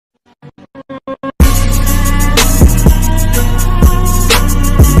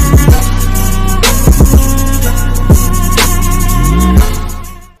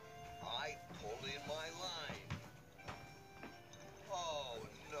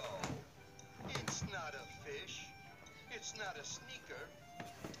It's not a sneaker.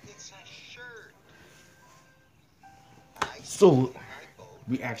 It's a shirt. So,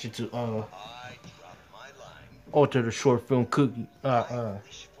 reaction to alter the short film Cookie. I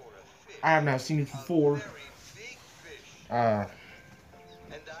have not seen it before. I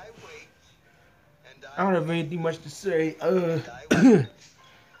don't have anything much to say. I don't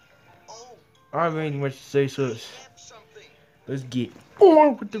have anything much to say, so let's get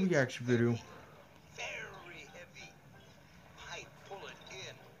on with the reaction video.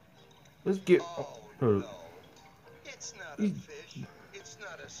 Let's get.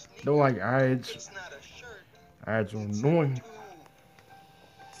 Don't like ads. Ads are annoying.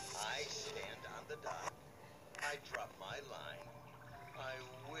 I stand on the dock. I drop my line. I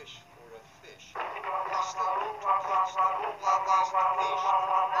wish for a fish. I still hope to catch the biggest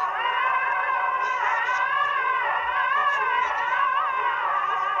fish.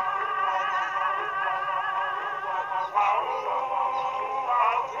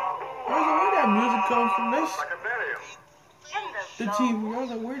 Where that music comes from? This the TV. I was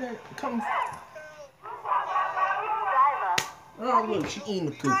like, where that comes from? Oh, look, she eating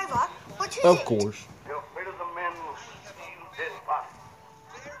the cookie. Of course.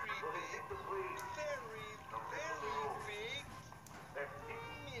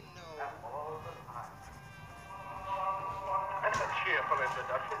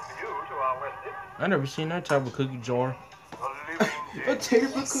 I never seen that type of cookie jar. A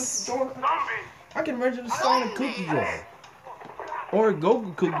table cookie jar. I can imagine the Sonic cookie jar. Or a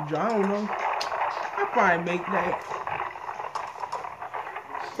Goku cookie jar. I don't know. I'll probably make that.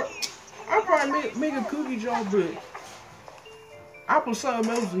 I'll probably make a cookie jar, but I put something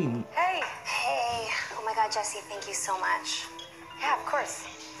else in it. Hey. Hey. Oh my God, Jessie, thank you so much. Yeah, of course.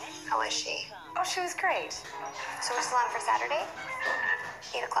 How was she? Oh, she was great. So we're still on for Saturday?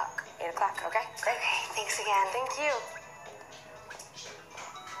 8 o'clock. 8 o'clock, okay? Great. Okay, thanks again. Thank you.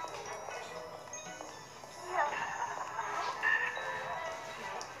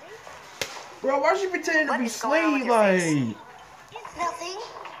 Bro, why she pretending to be slave like? Nothing.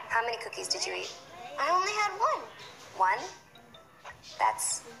 How many cookies did you eat? I only had one. One?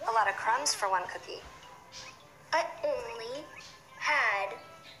 That's a lot of crumbs for one cookie. I only had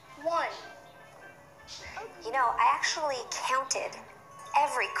one. You know, I actually counted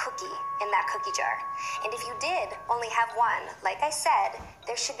every cookie in that cookie jar. And if you did only have one, like I said,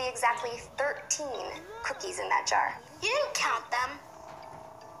 there should be exactly 13 cookies in that jar. You didn't count them.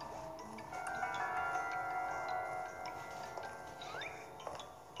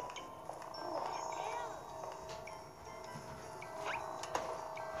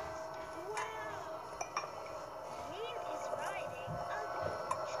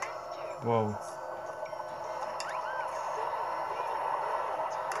 Whoa.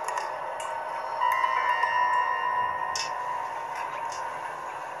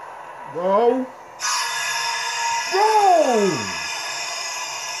 Whoa. Whoa.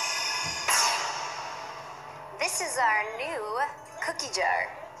 This is our new cookie jar.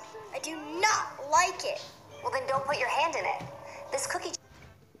 I do not like it. Well, then don't put your hand in it. This cookie.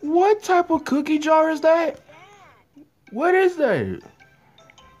 What type of cookie jar is that? What is that?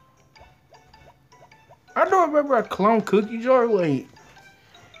 I don't remember a clown cookie jar. Wait.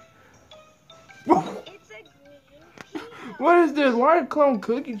 What is this? Why a clown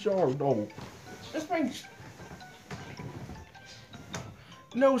cookie jar though? This makes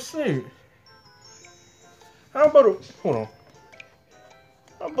no sense. How about a hold on?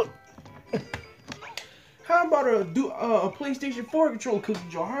 How about a PlayStation 4 controller cookie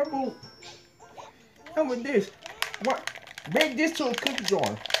jar? How about this? What? Make this to a cookie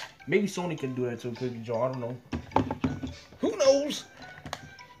jar. Maybe Sony can do that to a cookie jar. I don't know. Who knows?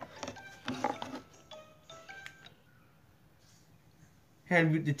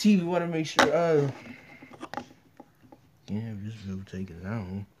 And with the TV, want to make sure. Yeah, this will take it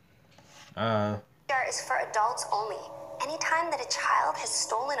down. Jar is for adults only. Anytime that a child has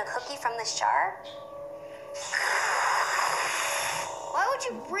stolen a cookie from this jar. Why would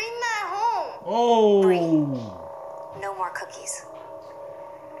you bring that home? Oh. No more cookies.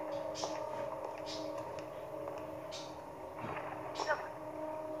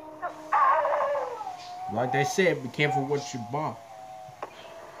 Like they said, be careful what you buy.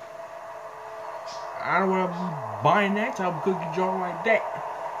 I don't want to be buying that type of cookie jar like that.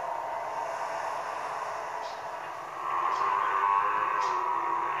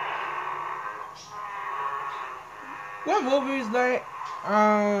 What movie is that?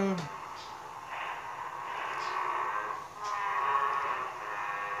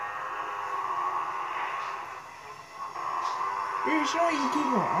 Pretty sure you keep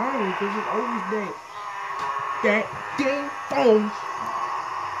an eye on it because it's always that that dang phone.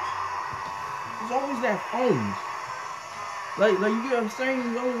 It's always that phone. Like you get what I'm saying?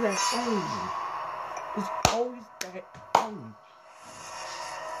 It's always that phone. It's always that phone.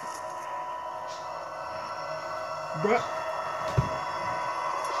 Bruh.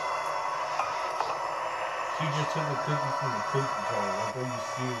 She just took a cookie from the cookie jar. Like, are you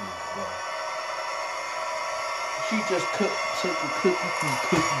serious, bro? She just took a cookie from the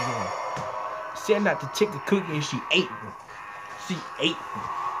cookie jar. Said not to take a cookie and she ate one. She ate one.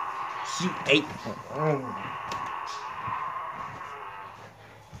 She ate one.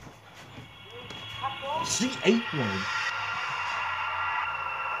 She ate one.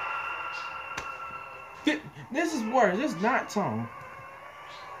 This is worse. This is not Tom.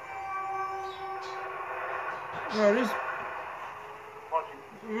 No, this.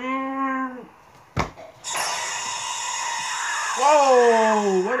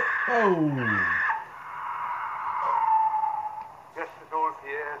 Whoa! What? Oh! Just as old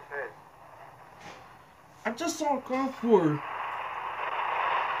Pierre said. I just saw it go for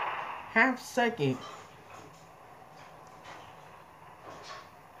half second.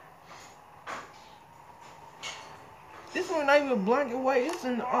 This one not even black and white. It's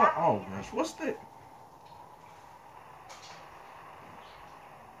in oh gosh, what's that?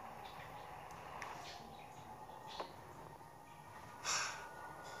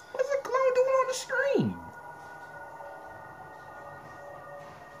 What's the clown doing on the screen?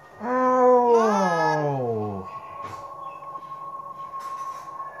 Oh.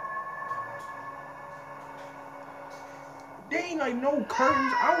 There ain't like no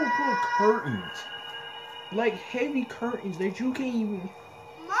curtains. I would put curtains. Like heavy curtains that you can't even.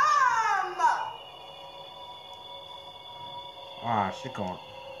 Mom! Ah, she gone.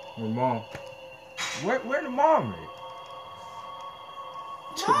 Her mom. Where the mom at?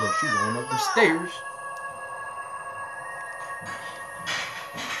 Look, she going up the stairs.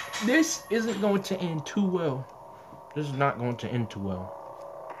 This isn't going to end too well. This is not going to end too well.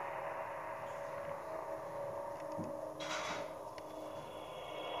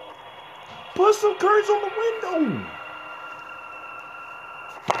 Put some curtains on the window.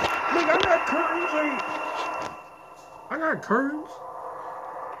 Look, I got curtains. I got curtains.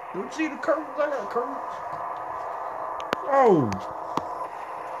 Don't you see the curtains? I got curtains. Oh.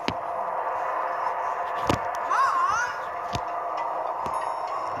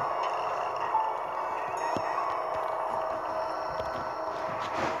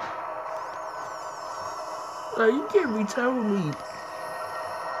 Like, you can't be telling me.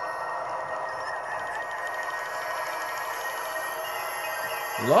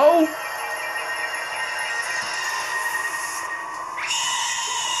 Hello?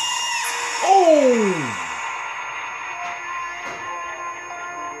 Oh!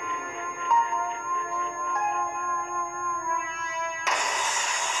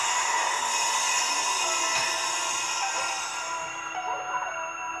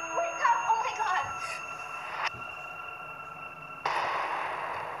 Wake up! Oh my god!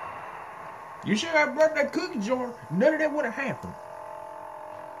 You should have brought that cookie jar. None of that would have happened.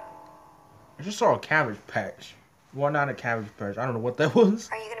 I just saw a cabbage patch. Well, not a cabbage patch. I don't know what that was.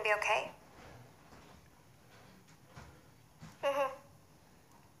 Are you gonna be okay?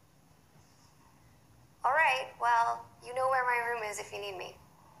 Alright, well, you know where my room is if you need me.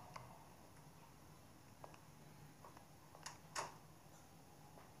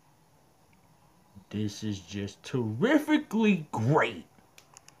 This is just terrifically great.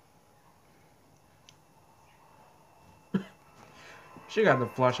 She got the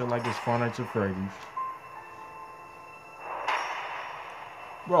flashlight like it's Five Nights at Freddy's.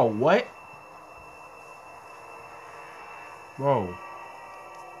 Bro, what? Bro.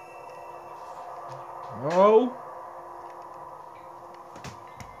 Bro.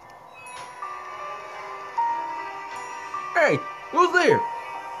 Hey, who's there?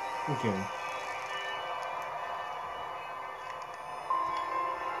 Okay.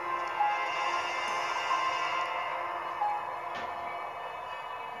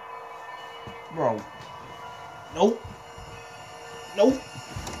 Bro. Nope. Nope.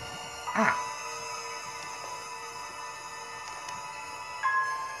 Ah.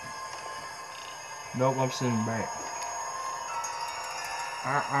 Nope, I'm sitting back.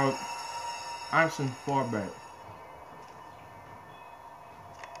 I'm sitting far back.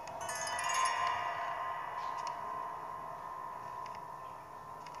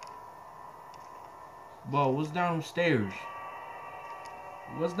 Bro, what's down them stairs?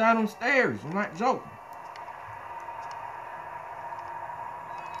 What's down them stairs? I'm not joking.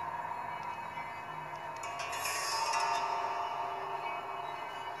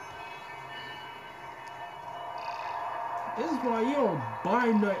 This is why you don't buy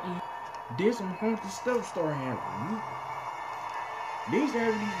nothing. Then some haunted stuff start happening. These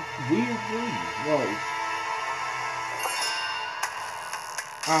have these weird dreams. Whoa.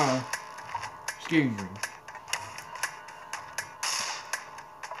 Scary dream.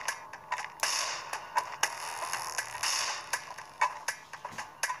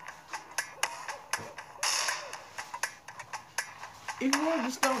 If you want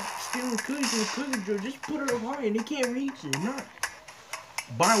to stop stealing cookies from the cookie jar, just put it away and they can't reach it. Not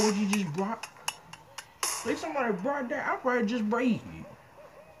buy what you just brought. Like somebody brought that, I'll probably just break it.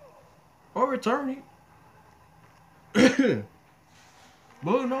 Or return it.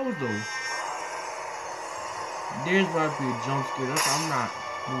 But who knows though? There's about to be a jump scare. That's why I'm not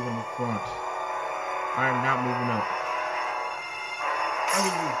moving in front. I'm not moving up. I'm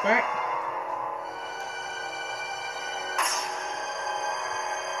gonna move back.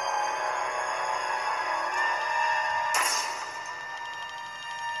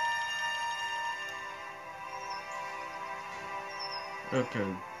 Okay.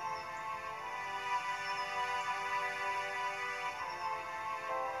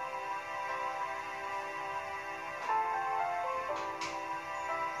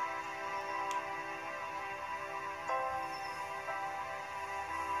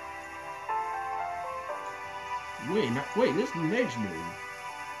 Wait, this is the next day.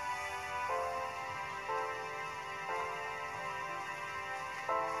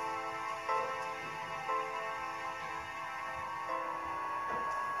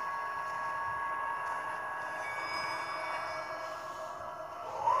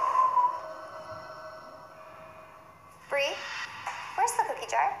 Bree, where's the cookie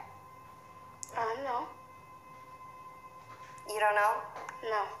jar? No. You don't know?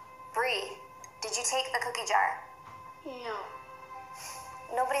 No. Bree, did you take the cookie jar? No.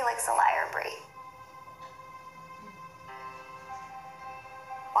 Nobody likes a liar, Bree.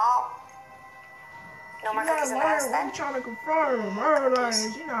 Well, no more cookies in the house then? I'm trying to confirm. Her like,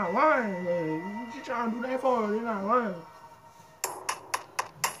 she's not lying. Like, she trying to do that for her. She's not lying.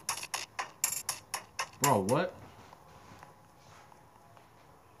 Bro, what?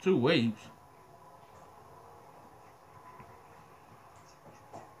 2 waves.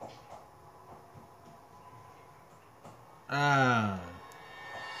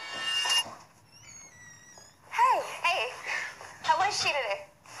 Hey, how was she today?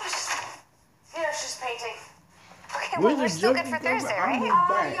 She's painting. Okay, well, we're still good for Thursday, right?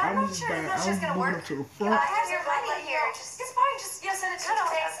 I'm not sure if that's gonna work. To the front. I have your money here. It's fine. Just send it to me.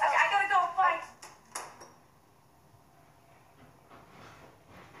 Thanks. I gotta go. Bye.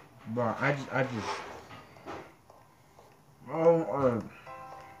 Bro, I just.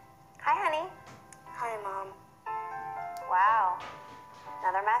 Hi, honey. Hi, Mom. Wow.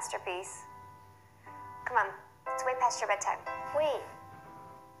 Another masterpiece. Come on. It's way past your bedtime. Wait.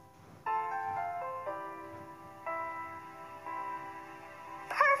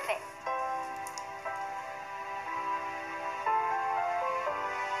 Perfect.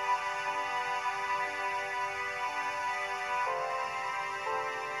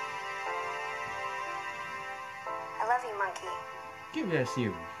 I love you, monkey. Give me that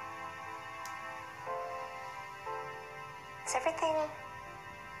serious. Is everything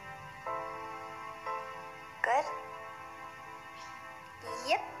good?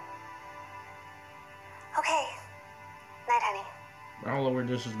 Yep. Okay. Night, honey. I don't know where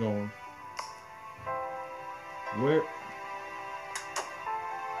this is going. Where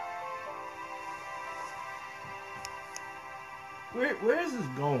is this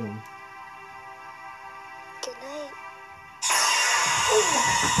going? Good night.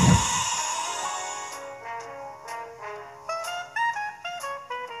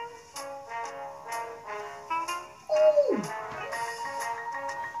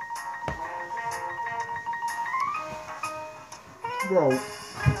 Bro.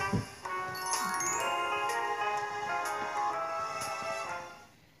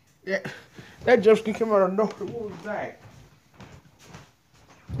 Yeah, that just came out of nowhere. What was that?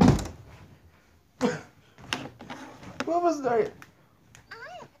 What was that?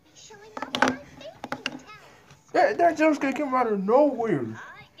 That just came out of nowhere.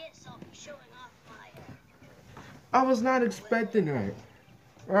 I was not expecting that.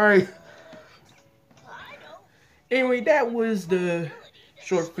 Alright. Anyway, that was the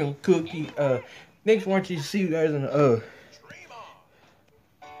short film Cookie. Next one, you see you guys in the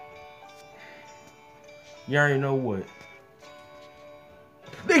you already know what.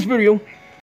 Next video.